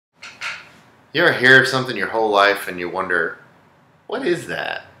You ever hear of something your whole life and you wonder, what is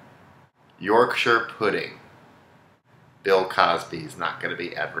that? Yorkshire pudding. Bill Cosby's not going to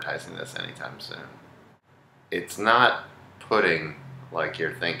be advertising this anytime soon. It's not pudding like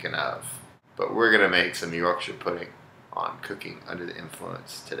you're thinking of, but we're going to make some Yorkshire pudding on Cooking Under the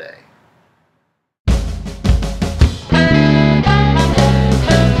Influence today.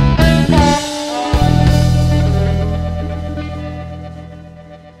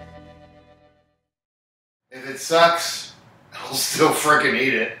 If it sucks, I'll still frickin'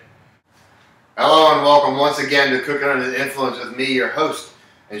 eat it. Hello and welcome once again to Cooking Under the Influence with me, your host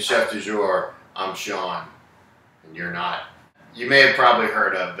and chef du jour. I'm Sean, and you're not. You may have probably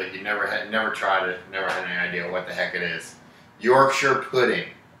heard of, but you never tried it, never had any idea what the heck it is. Yorkshire pudding.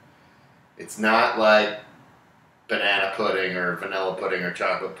 It's not like banana pudding or vanilla pudding or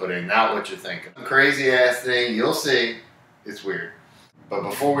chocolate pudding, not what you're thinking. Crazy ass thing, you'll see. It's weird. But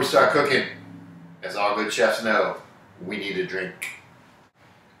before we start cooking, as all good chefs know, we need a drink.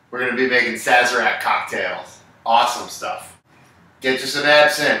 We're going to be making Sazerac cocktails. Awesome stuff. Get you some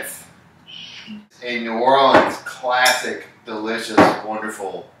absinthe. A New Orleans classic, delicious,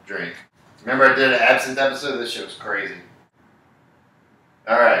 wonderful drink. Remember I did an absinthe episode? This shit was crazy.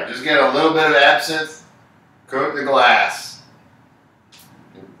 Alright, just get a little bit of absinthe, coat the glass,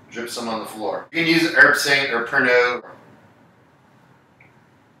 and drip some on the floor. You can use herb saint or Pernod.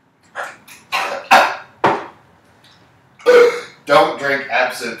 Don't drink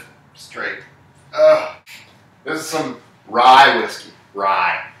absinthe straight. This is some rye whiskey.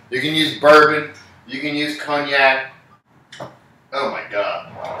 Rye. You can use bourbon. You can use cognac. Oh my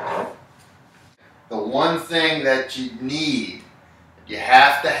God. The one thing that you need, you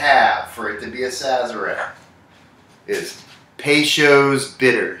have to have for it to be a Sazerac, is Peychaud's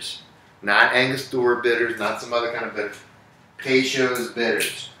bitters. Not Angostura bitters, not some other kind of bitters. Peychaud's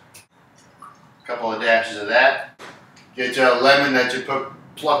bitters. A couple of dashes of that. Get you a lemon that you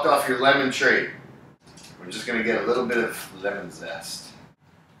plucked off your lemon tree. We're just going to get a little bit of lemon zest.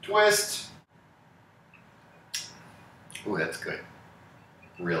 Twist. Ooh, that's good.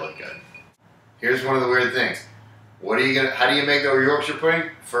 Really good. Here's one of the weird things. How do you make a Yorkshire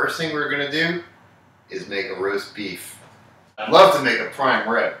pudding? First thing we're going to do is make a roast beef. I'd love to make a prime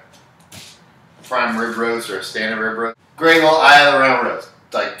rib. A prime rib roast or a standard rib roast. Great little eye of the round roast.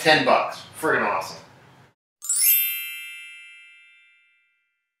 It's like $10. Friggin' awesome.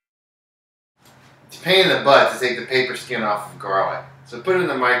 It's a pain in the butt to take the paper skin off of garlic. So put it in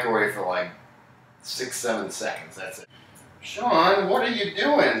the microwave for like 6-7 seconds. That's it. Sean, what are you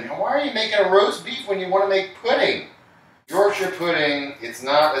doing? Why are you making a roast beef when you want to make pudding? Yorkshire pudding, it's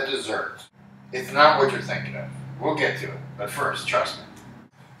not a dessert. It's not what you're thinking of. We'll get to it. But first, trust me.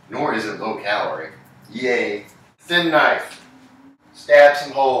 Nor is it low calorie. Yay. Thin knife. Stab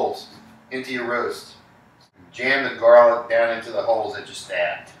some holes into your roast. Jam the garlic down into the holes that you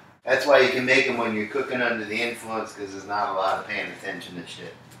stabbed. That's why you can make them when you're cooking under the influence, because there's not a lot of paying attention to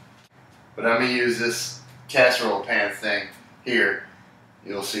shit. But I'm going to use this casserole pan thing here.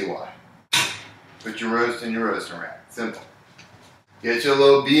 You'll see why. Put your roast in your roasting rack. Simple. Get you a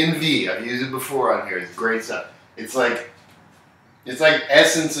little B&V. I've used it before on here. It's great stuff. It's like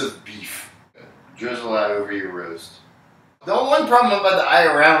essence of beef. Drizzle that over your roast. The one problem about the eye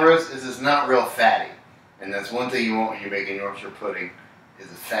around roast is it's not real fatty. And that's one thing you want when you're making Yorkshire pudding, is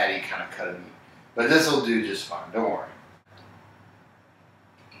a fatty kind of cut of meat. But this will do just fine, don't worry.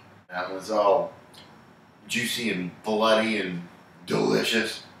 That one's all juicy and bloody and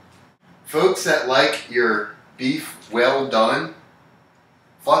delicious. Folks that like your beef well done,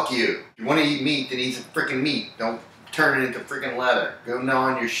 fuck you. If you want to eat meat, then eat some freaking meat. Don't turn it into freaking leather. Go gnaw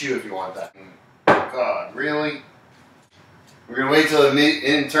on your shoe if you want that. God, really? We're going to wait till the meat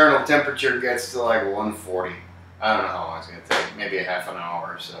internal temperature gets to like 140. I don't know how long it's going to take. Maybe a half an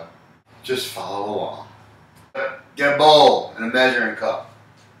hour or so. Just follow along. Get a bowl and a measuring cup.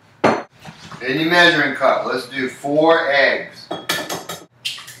 In your measuring cup, let's do 4 eggs.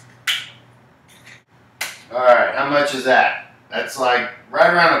 Alright, how much is that? That's like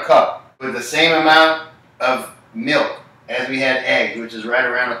right around a cup. With the same amount of milk as we had eggs, which is right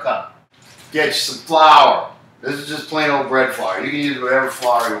around a cup. Get you some flour. This is just plain old bread flour. You can use whatever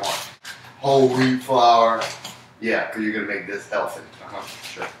flour you want. Whole wheat flour. Yeah, because you're going to make this healthy.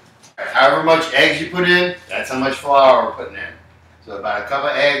 Sure. Right, however much eggs you put in, that's how much flour we're putting in. So about a cup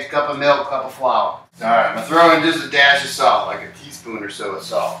of eggs, cup of milk, cup of flour. Alright, I'm going to throw in just a dash of salt, like a teaspoon or so of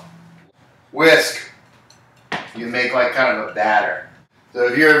salt. Whisk. You make like kind of a batter. So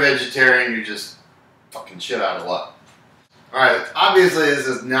if you're a vegetarian, you just fucking shit out of luck. Alright, obviously this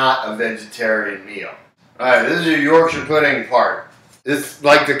is not a vegetarian meal. Alright, this is your Yorkshire pudding part. It's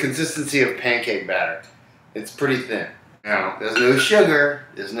like the consistency of pancake batter. It's pretty thin. You know, there's no sugar,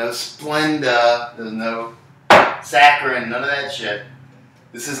 there's no Splenda, there's no saccharin, none of that shit.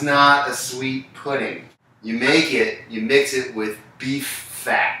 This is not a sweet pudding. You make it, you mix it with beef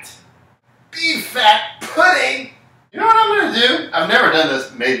fat. Beef fat pudding! You know what I'm gonna do? I've never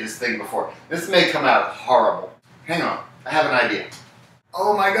made this thing before. This may come out horrible. Hang on, I have an idea.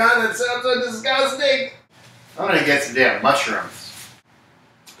 Oh my god, that sounds so disgusting! I'm gonna get some damn mushrooms.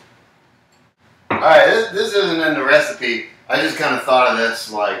 Alright, this isn't in the recipe. I just kind of thought of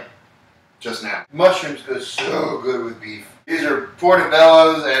this, like, just now. Mushrooms go so good with beef. These are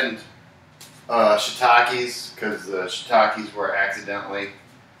portobellos and shiitakes, because the shiitakes were accidentally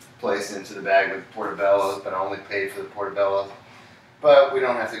placed into the bag with portobellos, but I only paid for the portobellos. But we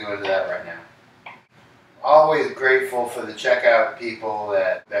don't have to go into that right now. Always grateful for the checkout people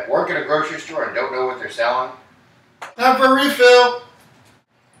that work at a grocery store and don't know what they're selling. Time for a refill!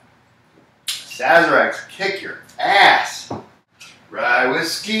 Sazeracs, kick your ass! Rye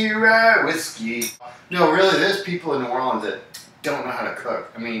whiskey, rye whiskey. No, really, there's people in New Orleans that don't know how to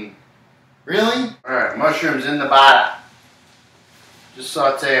cook. I mean, really? Alright, mushrooms in the bottom. Just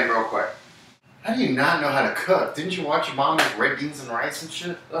saute them real quick. How do you not know how to cook? Didn't you watch your mom make red beans and rice and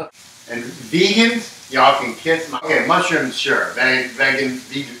shit? Ugh. And vegans, y'all can kiss my... Okay, mushrooms, sure. Vegan,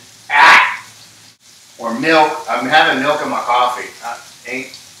 ah! Or milk. I'm having milk in my coffee.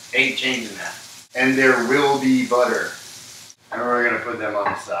 Ain't changing that. And there will be butter. And we're gonna put them on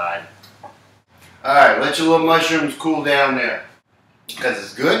the side. Alright, let your little mushrooms cool down there. Because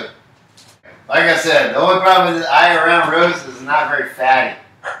it's good. Like I said, the only problem with the eye around roast is it's not very fatty.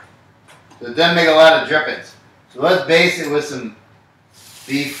 So it doesn't make a lot of drippings. So let's base it with some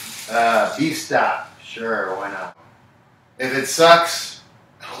beef stock. Sure, why not? If it sucks,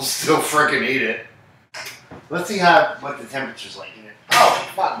 I'll still frickin' eat it. Let's see what the temperature's like in it.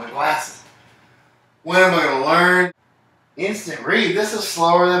 Oh, fuck, my glasses. When am I gonna learn? Instant read. This is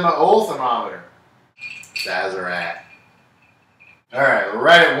slower than my old thermometer. Sazerac. Alright, we're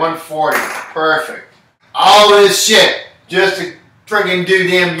right at 140. Perfect. All this shit just to friggin' do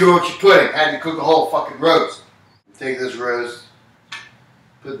damn Yorkshire pudding. Had to cook a whole fucking roast. Take this roast,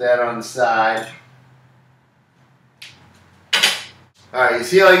 put that on the side. Alright, you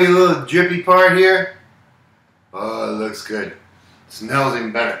see like a little drippy part here? Oh, it looks good. It smells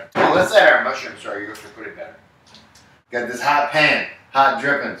even better. Well, let's add our mushrooms to our Yorkshire pudding batter. Got this hot pan, hot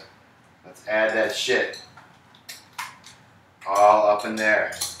drippings. Let's add that shit. All up in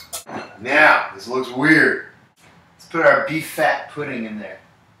there. Now, this looks weird. Let's put our beef fat pudding in there.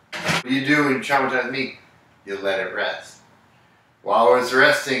 What do you do when you traumatize meat? You let it rest. While it's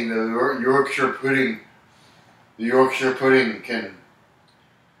resting, the Yorkshire pudding can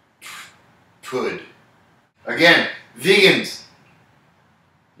pud. Again, vegans,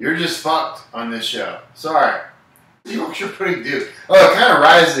 you're just fucked on this show. Sorry. What does Yorkshire pudding do? Oh, it kind of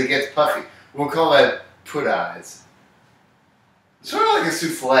rises, it gets puffy. We'll call that put eyes. It's sort of like a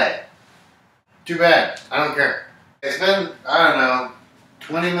souffle. Too bad. I don't care. It's been, I don't know,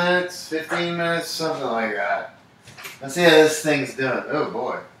 20 minutes, 15 minutes, something like that. Let's see how this thing's doing. Oh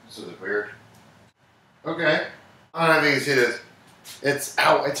boy, this is weird. Okay. I don't know if you can see this. It's,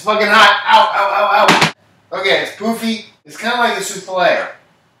 ow, it's fucking hot. Ow, ow, ow, ow. Okay, it's poofy. It's kind of like a souffle.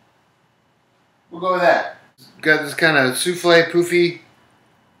 We'll go with that. Got this kind of souffle, poofy,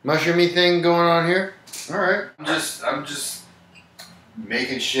 mushroomy thing going on here. Alright. I'm just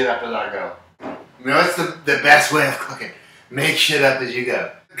making shit up as I go. You know, it's the best way of cooking. Make shit up as you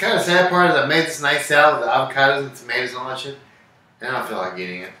go. The kind of sad part is I made this nice salad with avocados and tomatoes and all that shit. And I don't feel like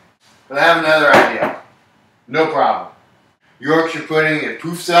eating it. But I have another idea. No problem. Yorkshire pudding, it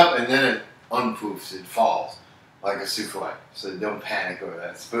poofs up and then it unpoofs. It falls like a souffle. So don't panic over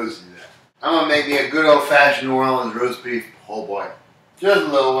that. It's supposed to do that. I'm going to make me a good old-fashioned New Orleans roast beef. Oh boy. Just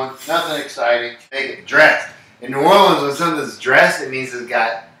a little one. Nothing exciting. Make it dressed. In New Orleans, when something's dressed, it means it's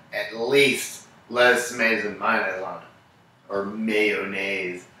got at least lettuce, tomatoes, and mayonnaise on it. Or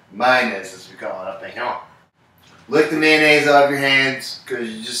mayonnaise. Mayonnaise, as we call it up here. Lick the mayonnaise off your hands, because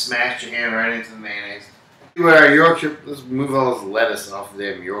you just smashed your hand right into the mayonnaise. See what our Yorkshire, let's move all this lettuce off the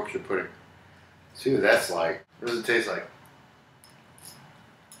damn Yorkshire pudding. See what that's like. What does it taste like?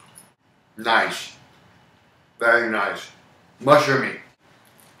 Nice. Very nice. Mushroomy.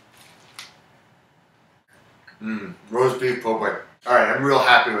 Roast beef po' boy. Alright, I'm real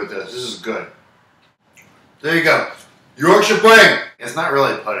happy with this. This is good. There you go. Yorkshire pudding. It's not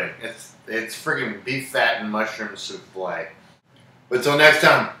really pudding. It's freaking beef fat and mushroom souffle. But till next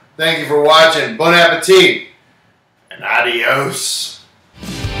time, thank you for watching. Bon appetit. And adios.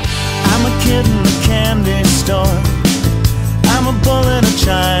 I'm a kid in the candy store. I'm a a bull in a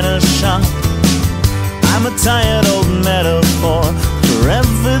china shop. I'm a tired old metaphor